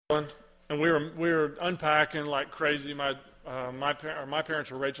and we were unpacking like crazy. My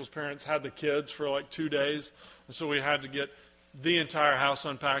parents or Rachel's parents had the kids for like 2 days, and so we had to get the entire house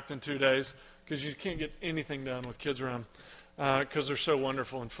unpacked in 2 days because you can't get anything done with kids around because they're so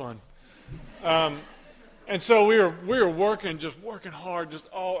wonderful and fun. And so we were working hard,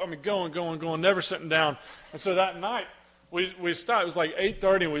 going, never sitting down. And so that night we stopped. It was like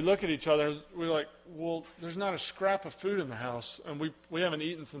 8:30, and we look at each other, and we were like, well, there's not a scrap of food in the house, and we haven't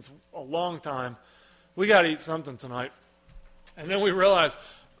eaten since a long time. We got to eat something tonight. And then we realized,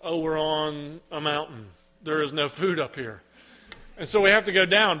 we're on a mountain. There is no food up here. And so we have to go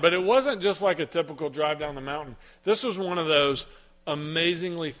down. But it wasn't just like a typical drive down the mountain. This was one of those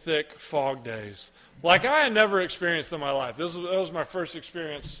amazingly thick fog days, like I had never experienced in my life. That was my first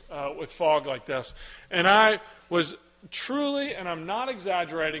experience with fog like this. And I was truly, and I'm not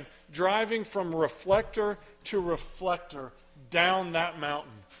exaggerating, driving from reflector to reflector down that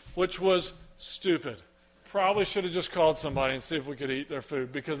mountain, which was stupid. Probably should have just called somebody and see if we could eat their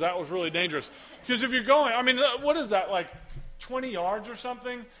food, because that was really dangerous. Because if you're going, what is that, like 20 yards or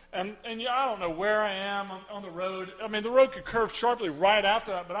something? And I don't know where I am on the road. The road could curve sharply right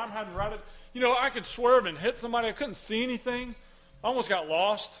after that, but I'm heading right at, I could swerve and hit somebody. I couldn't see anything. I almost got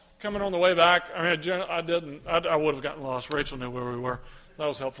lost coming on the way back. I didn't. I would have gotten lost. Rachel knew where we were. That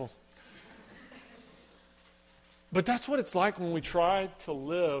was helpful. But that's what it's like when we try to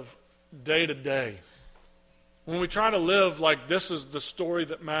live day to day. When we try to live like this is the story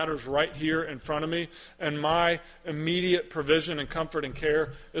that matters right here in front of me, and my immediate provision and comfort and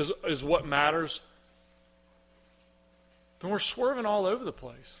care is what matters, then we're swerving all over the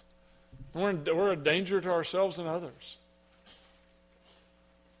place. We're a danger to ourselves and others.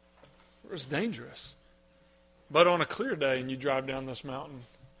 It's dangerous. But on a clear day, and you drive down this mountain,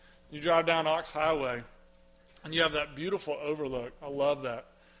 you drive down Ox Highway, and you have that beautiful overlook. I love that.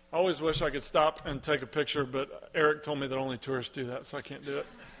 I always wish I could stop and take a picture, but Eric told me that only tourists do that, so I can't do it.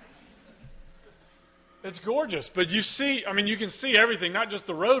 It's gorgeous, but you see, you can see everything, not just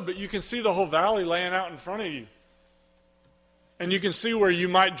the road, but you can see the whole valley laying out in front of you. And you can see where you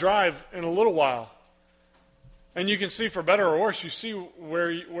might drive in a little while. And you can see, for better or worse, you see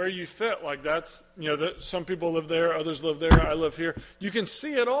where you fit. Like that's, some people live there, others live there, I live here. You can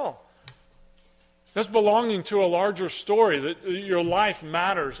see it all. That's belonging to a larger story, that your life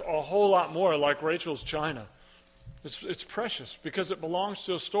matters a whole lot more, like Rachel's china. It's precious because it belongs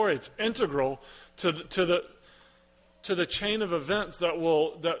to a story. It's integral to the chain of events that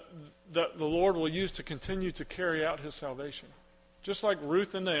the Lord will use to continue to carry out His salvation. Just like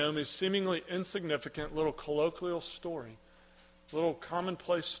Ruth and Naomi's seemingly insignificant little colloquial story, little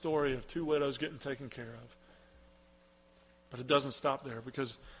commonplace story of two widows getting taken care of. But it doesn't stop there,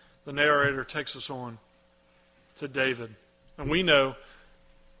 because the narrator takes us on to David. And we know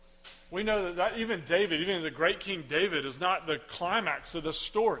that even David, even the great King David, is not the climax of this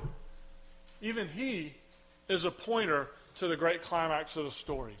story. Even he is a pointer to the great climax of the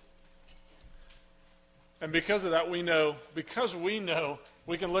story. And because of that, we know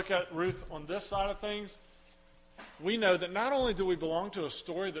we can look at Ruth on this side of things. We know that not only do we belong to a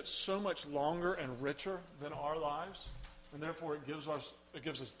story that's so much longer and richer than our lives, and therefore it gives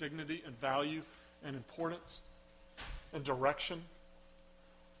us dignity and value and importance and direction.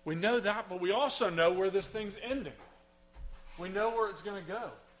 We know that, but we also know where this thing's ending. We know where it's going to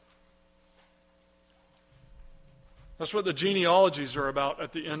go. That's what the genealogies are about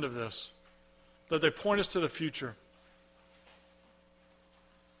at the end of this, that they point us to the future.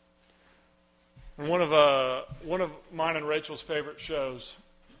 And one of mine and Rachel's favorite shows,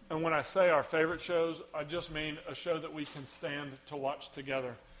 and when I say our favorite shows, I just mean a show that we can stand to watch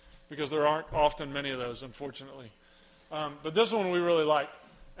together, because there aren't often many of those, unfortunately. But this one we really liked,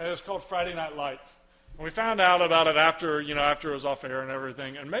 and it's called Friday Night Lights. And we found out about it after it was off air and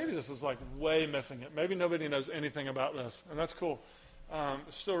everything, and maybe this is like way missing it. Maybe nobody knows anything about this, and that's cool.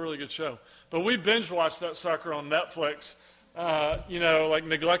 It's still a really good show. But we binge watched that sucker on Netflix, like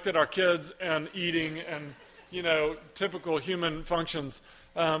neglected our kids and eating and, typical human functions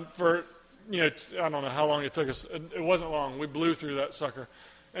for, I don't know how long it took us. It wasn't long. We blew through that sucker.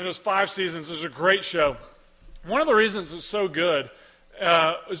 And it was 5 seasons. It was a great show. One of the reasons it's so good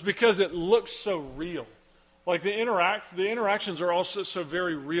is because it looks so real. Like the interactions are also so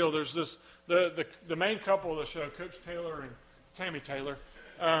very real. There's this, the main couple of the show, Coach Taylor and Tammy Taylor,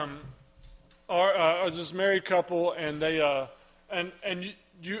 are this married couple, and they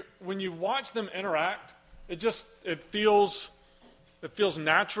you when you watch them interact, it feels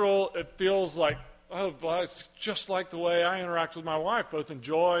natural. It feels like, oh, well, it's just like the way I interact with my wife, both in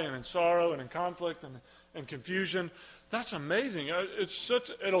joy and in sorrow and in conflict and confusion. That's amazing.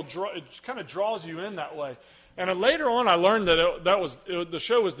 It kind of draws you in that way. And later on, I learned that the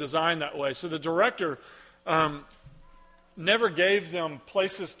show was designed that way. So the director never gave them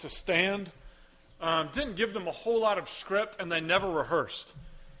places to stand, didn't give them a whole lot of script, and they never rehearsed.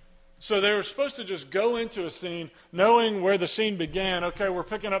 So they were supposed to just go into a scene knowing where the scene began. Okay, we're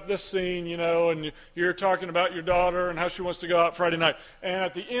picking up this scene, and you're talking about your daughter and how she wants to go out Friday night. And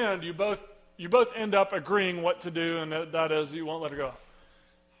at the end, you both end up agreeing what to do, and that is you won't let her go out.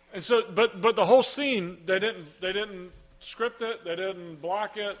 And so, but the whole scene, they didn't script it, they didn't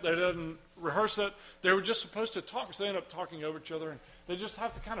block it, they didn't rehearse it. They were just supposed to talk, so they end up talking over each other, and they just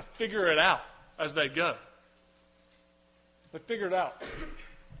have to kind of figure it out as they go. They figure it out.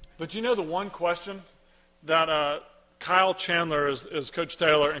 But the one question that Kyle Chandler is Coach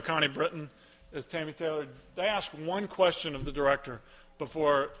Taylor and Connie Britton is Tammy Taylor, they asked one question of the director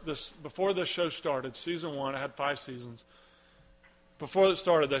before this show started. Season 1, it had 5 seasons. Before it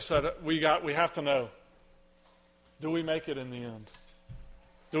started, they said, we have to know, do we make it in the end?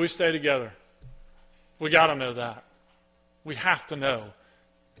 Do we stay together? We got to know that. We have to know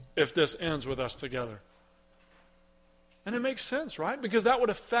if this ends with us together. And it makes sense, right? Because that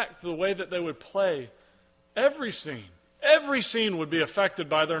would affect the way that they would play every scene. Every scene would be affected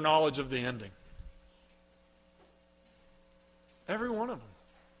by their knowledge of the ending. Every one of them.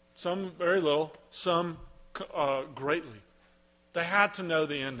 Some very little, some greatly. They had to know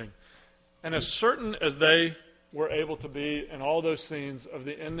the ending. And as certain as they were able to be in all those scenes of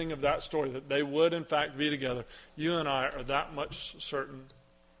the ending of that story, that they would in fact be together, you and I are that much certain,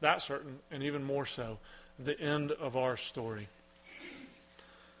 and even more so, of the end of our story.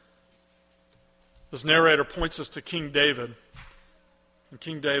 This narrator points us to King David. And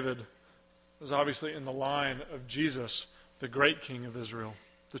King David is obviously in the line of Jesus, the great King of Israel,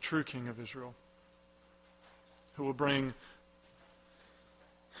 the true King of Israel, who will bring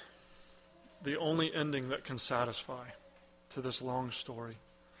the only ending that can satisfy to this long story.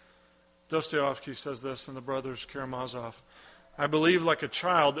 Dostoevsky says this in The Brothers Karamazov, I believe like a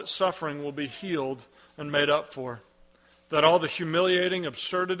child that suffering will be healed and made up for, that all the humiliating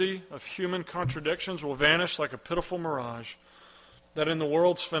absurdity of human contradictions will vanish like a pitiful mirage, that in the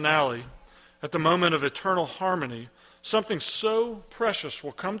world's finale, at the moment of eternal harmony, something so precious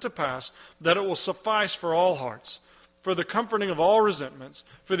will come to pass that it will suffice for all hearts, for the comforting of all resentments,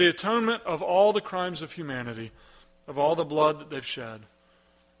 for the atonement of all the crimes of humanity, of all the blood that they've shed,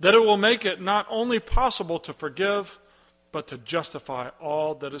 that it will make it not only possible to forgive, but to justify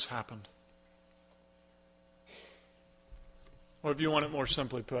all that has happened. Or if you want it more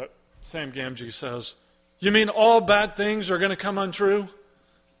simply put, Sam Gamgee says, you mean all bad things are going to come untrue?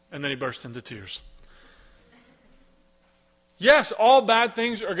 And then he burst into tears. Yes, all bad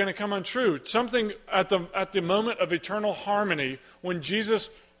things are going to come untrue. Something at the moment of eternal harmony, when Jesus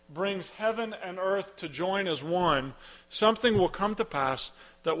brings heaven and earth to join as one, something will come to pass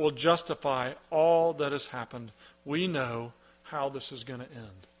that will justify all that has happened. We know how this is going to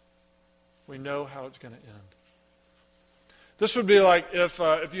end. We know how it's going to end. This would be like if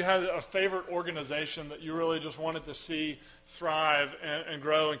you had a favorite organization that you really just wanted to see thrive and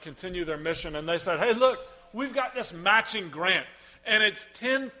grow and continue their mission, and they said, hey, look, we've got this matching grant, and it's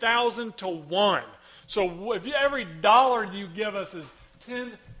 10,000 to 1. So if every dollar you give us is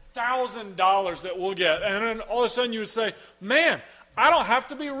 $10,000 that we'll get, and then all of a sudden you would say, man, I don't have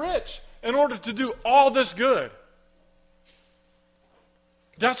to be rich in order to do all this good.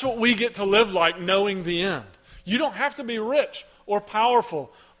 That's what we get to live like, knowing the end. You don't have to be rich or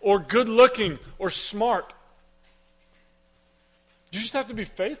powerful or good-looking or smart. You just have to be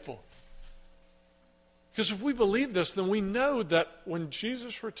faithful. Because if we believe this, then we know that when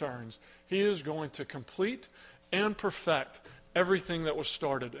Jesus returns, He is going to complete and perfect everything that was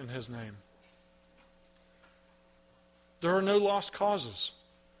started in His name. There are no lost causes.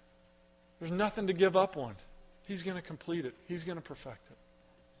 There's nothing to give up on. He's going to complete it. He's going to perfect it.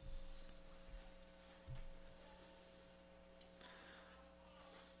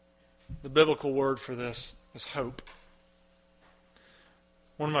 The biblical word for this is hope.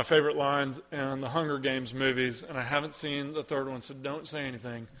 One of my favorite lines in the Hunger Games movies, and I haven't seen the third one, so don't say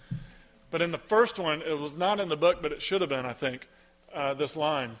anything. But in the first one, it was not in the book, but it should have been, I think, this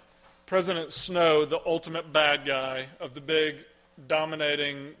line. President Snow, the ultimate bad guy of the big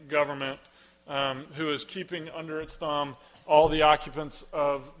dominating government, who is keeping under its thumb all the occupants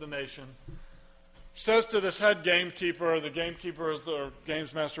of the nation, says to this head gamekeeper, the gamekeeper is the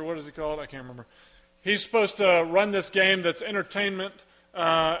games master, what is he called? I can't remember. He's supposed to run this game that's entertainment,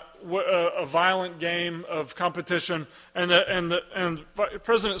 a violent game of competition, and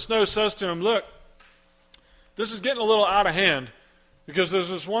President Snow says to him, look, this is getting a little out of hand because there's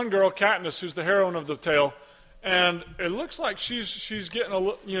this one girl, Katniss, who's the heroine of the tale, and it looks like she's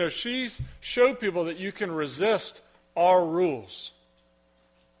getting she's showed people that you can resist our rules.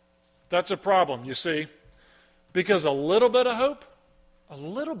 That's a problem, you see, because a little bit of hope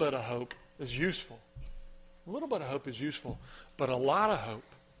is useful. A little bit of hope is useful, but a lot of hope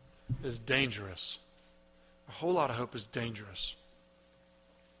is dangerous. A whole lot of hope is dangerous.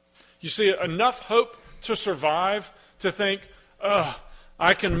 You see, enough hope to survive, to think,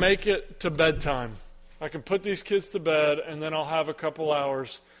 I can make it to bedtime. I can put these kids to bed and then I'll have a couple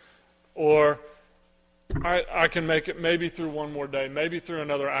hours. Or I can make it maybe through one more day, maybe through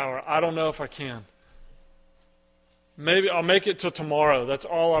another hour. I don't know if I can. Maybe I'll make it till tomorrow. That's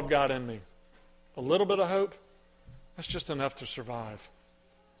all I've got in me. A little bit of hope, that's just enough to survive.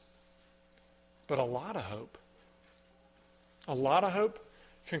 But a lot of hope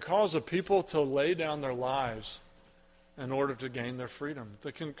can cause a people to lay down their lives in order to gain their freedom.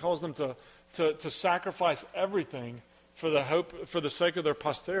 That can cause them to sacrifice everything for the sake of their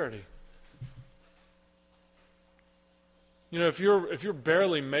posterity. You know, if you're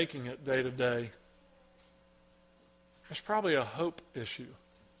barely making it day to day, there's probably a hope issue.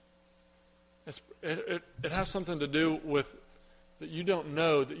 It has something to do with that you don't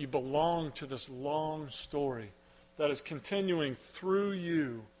know that you belong to this long story that is continuing through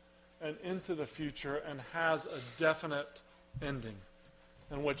you and into the future and has a definite ending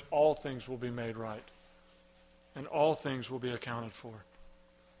in which all things will be made right and all things will be accounted for.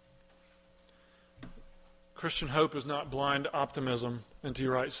 Christian hope is not blind optimism, N.T.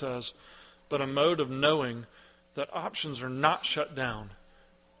 Wright says, but a mode of knowing that options are not shut down,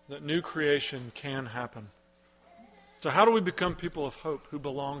 that new creation can happen. So how do we become people of hope who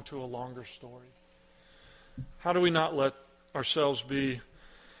belong to a longer story? How do we not let ourselves be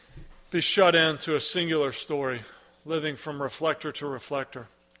shut into a singular story, living from reflector to reflector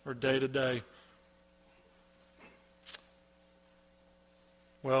or day to day?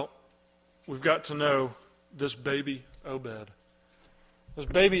 Well, we've got to know this baby Obed. This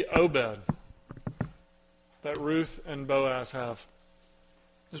baby Obed that Ruth and Boaz have.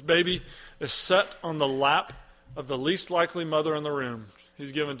 This baby is set on the lap of the least likely mother in the room.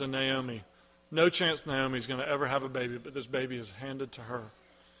 He's given to Naomi. No chance Naomi's going to ever have a baby, but this baby is handed to her.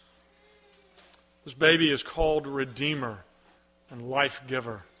 This baby is called Redeemer and Life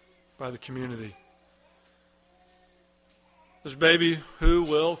Giver by the community. This baby who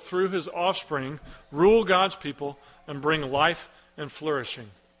will, through his offspring, rule God's people and bring life and flourishing.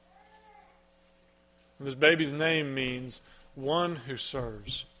 And this baby's name means one who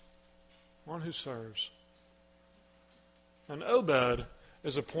serves. One who serves. And Obed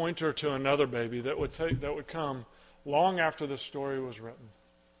is a pointer to another baby that would come long after this story was written.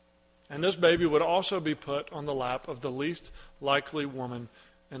 And this baby would also be put on the lap of the least likely woman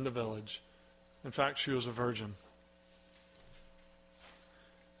in the village. In fact, she was a virgin.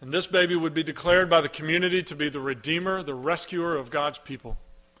 And this baby would be declared by the community to be the Redeemer, the rescuer of God's people.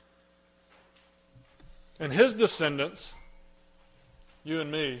 And his descendants, you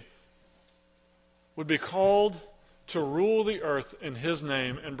and me, would be called to rule the earth in his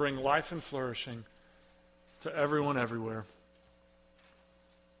name and bring life and flourishing to everyone everywhere.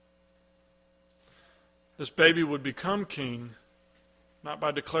 This baby would become king, not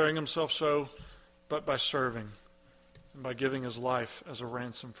by declaring himself so, but by serving and by giving his life as a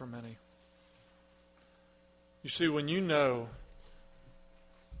ransom for many. You see, when you know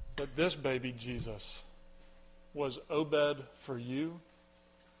that this baby Jesus was Obed for you,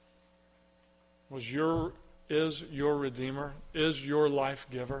 is your Redeemer, is your life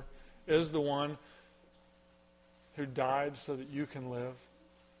giver, is the one who died so that you can live,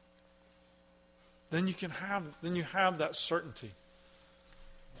 then you have that certainty.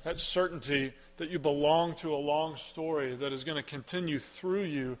 That certainty that you belong to a long story that is going to continue through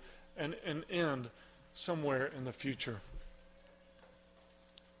you and end somewhere in the future.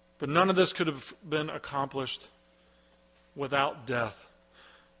 But none of this could have been accomplished without death.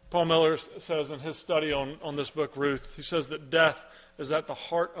 Paul Miller says in his study on this book, Ruth, he says that death is at the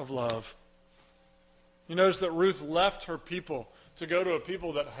heart of love. You notice that Ruth left her people to go to a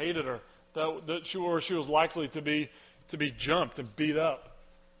people that hated her, that she was likely to be jumped and beat up.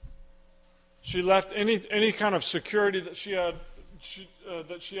 She left any kind of security that she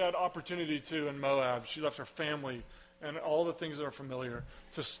had opportunity to in Moab. She left her family and all the things that are familiar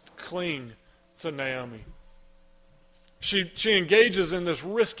to cling to Naomi. She engages in this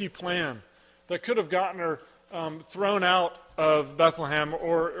risky plan that could have gotten her thrown out of Bethlehem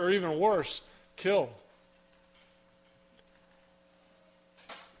or even worse, killed.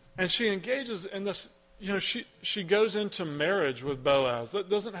 And she engages in this she goes into marriage with Boaz. That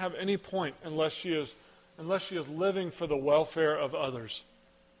doesn't have any point unless she is living for the welfare of others.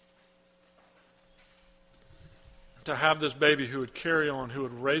 To have this baby who would carry on, who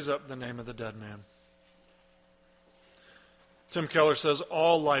would raise up the name of the dead man. Tim Keller says,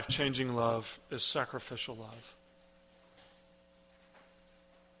 all life-changing love is sacrificial love.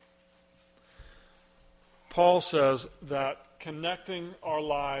 Paul says that connecting our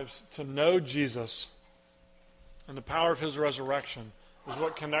lives to know Jesus and the power of his resurrection is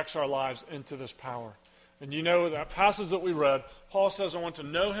what connects our lives into this power. And you know that passage that we read, Paul says, I want to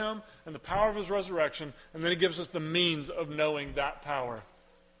know him and the power of his resurrection, and then he gives us the means of knowing that power.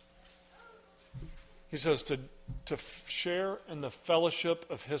 He says to share in the fellowship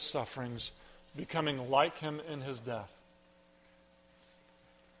of his sufferings, becoming like him in his death.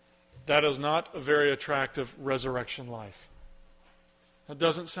 That is not a very attractive resurrection life. That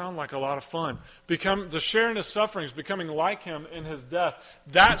doesn't sound like a lot of fun. To share in his sufferings, becoming like him in his death,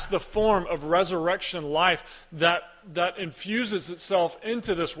 that's the form of resurrection life that infuses itself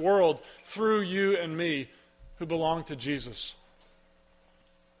into this world through you and me who belong to Jesus.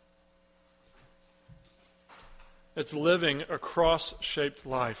 It's living a cross-shaped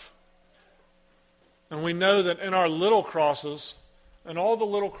life. And we know that in our little crosses, and all the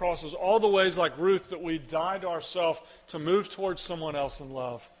little crosses, all the ways like Ruth that we die to ourselves to move towards someone else in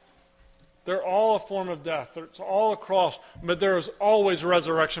love, they're all a form of death. It's all a cross, but there is always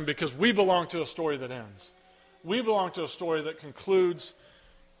resurrection because we belong to a story that ends. We belong to a story that concludes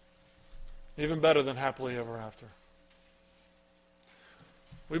even better than happily ever after.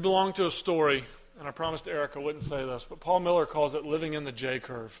 We belong to a story, and I promised Eric I wouldn't say this, but Paul Miller calls it living in the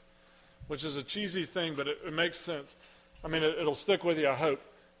J-curve, which is a cheesy thing, but it makes sense. I mean, it'll stick with you, I hope.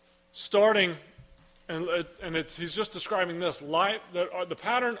 Starting, he's just describing this, the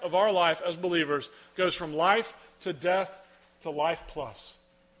pattern of our life as believers goes from life to death to life plus.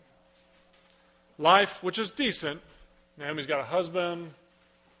 Life, which is decent. Naomi's got a husband.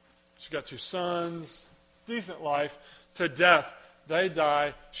 She's got 2 sons. Decent life. To death. They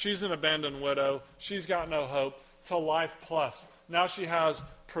die. She's an abandoned widow. She's got no hope. To life plus. Now she has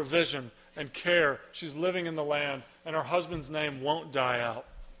provision and care. She's living in the land, and her husband's name won't die out.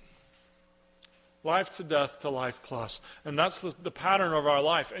 Life to death to life plus. And that's the pattern of our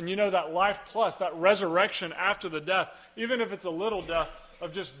life. And you know that life plus, that resurrection after the death, even if it's a little death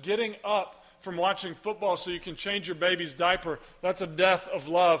of just getting up from watching football so you can change your baby's diaper, that's a death of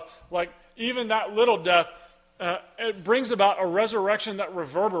love. Like even that little death, it brings about a resurrection that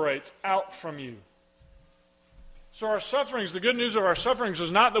reverberates out from you. So our sufferings, the good news of our sufferings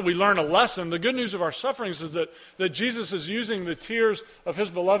is not that we learn a lesson. The good news of our sufferings is that Jesus is using the tears of his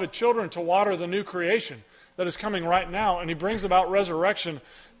beloved children to water the new creation that is coming right now. And he brings about resurrection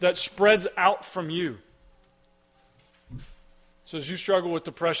that spreads out from you. So as you struggle with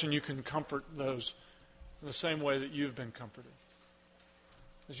depression, you can comfort those in the same way that you've been comforted.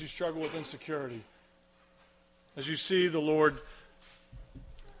 As you struggle with insecurity, as you see the Lord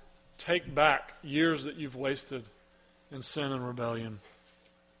take back years that you've wasted in sin and rebellion,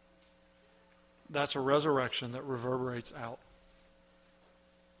 that's a resurrection that reverberates out.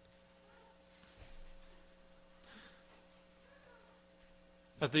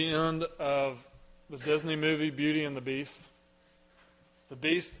 At the end of the Disney movie Beauty and the Beast, the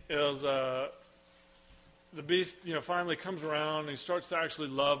Beast finally comes around and he starts to actually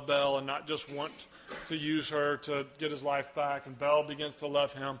love Belle and not just want to use her to get his life back, and Belle begins to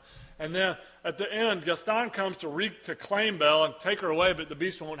love him. And then at the end, Gaston comes to claim Belle and take her away, but the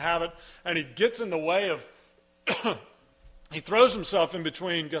Beast won't have it. And he gets in the way of, he throws himself in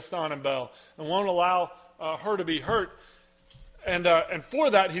between Gaston and Belle and won't allow her to be hurt. And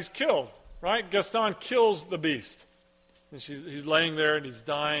for that, he's killed, right? Gaston kills the Beast. And he's laying there and he's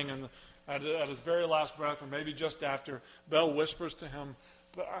dying, and at his very last breath, or maybe just after, Belle whispers to him,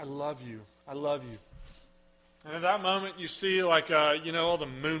 "But I love you. I love you." And at that moment, you see all the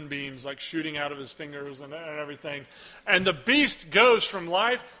moonbeams like shooting out of his fingers and everything. And the Beast goes from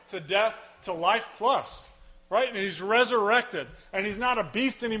life to death to life plus, right? And he's resurrected. And he's not a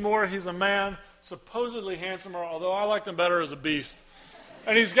beast anymore. He's a man, supposedly handsomer, although I liked him better as a beast.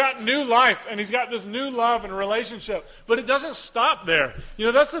 And he's got new life, and he's got this new love and relationship. But it doesn't stop there. You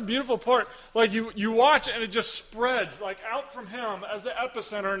know, that's the beautiful part. Like, you watch, and it just spreads, like, out from him as the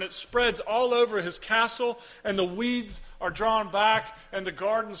epicenter, and it spreads all over his castle, and the weeds are drawn back, and the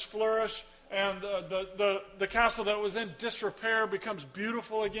gardens flourish, and the castle that was in disrepair becomes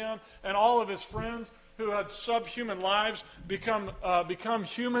beautiful again, and all of his friends who had subhuman lives become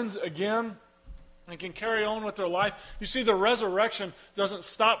humans again. and can carry on with their life. You see, the resurrection doesn't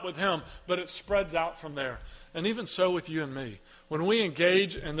stop with him, but it spreads out from there. And even so with you and me. When we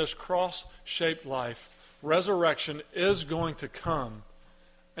engage in this cross-shaped life, resurrection is going to come,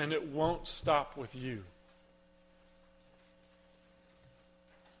 and it won't stop with you.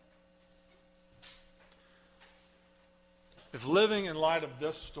 If living in light of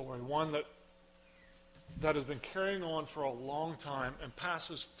this story, one that has been carrying on for a long time and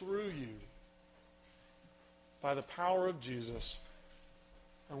passes through you by the power of Jesus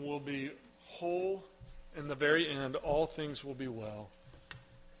and will be whole in the very end, all things will be well.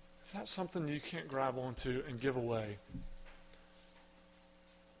 If that's something you can't grab onto and give away,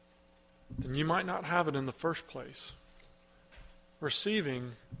 then you might not have it in the first place.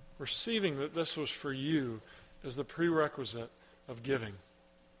 Receiving that this was for you is the prerequisite of giving.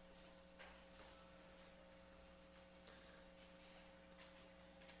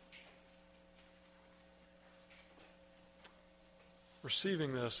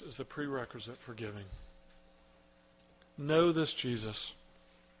 Receiving this is the prerequisite for giving. Know this Jesus.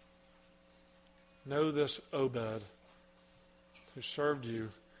 Know this Obed who served you,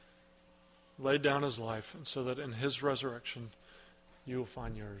 laid down his life, and so that in his resurrection you will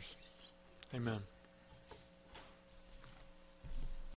find yours. Amen.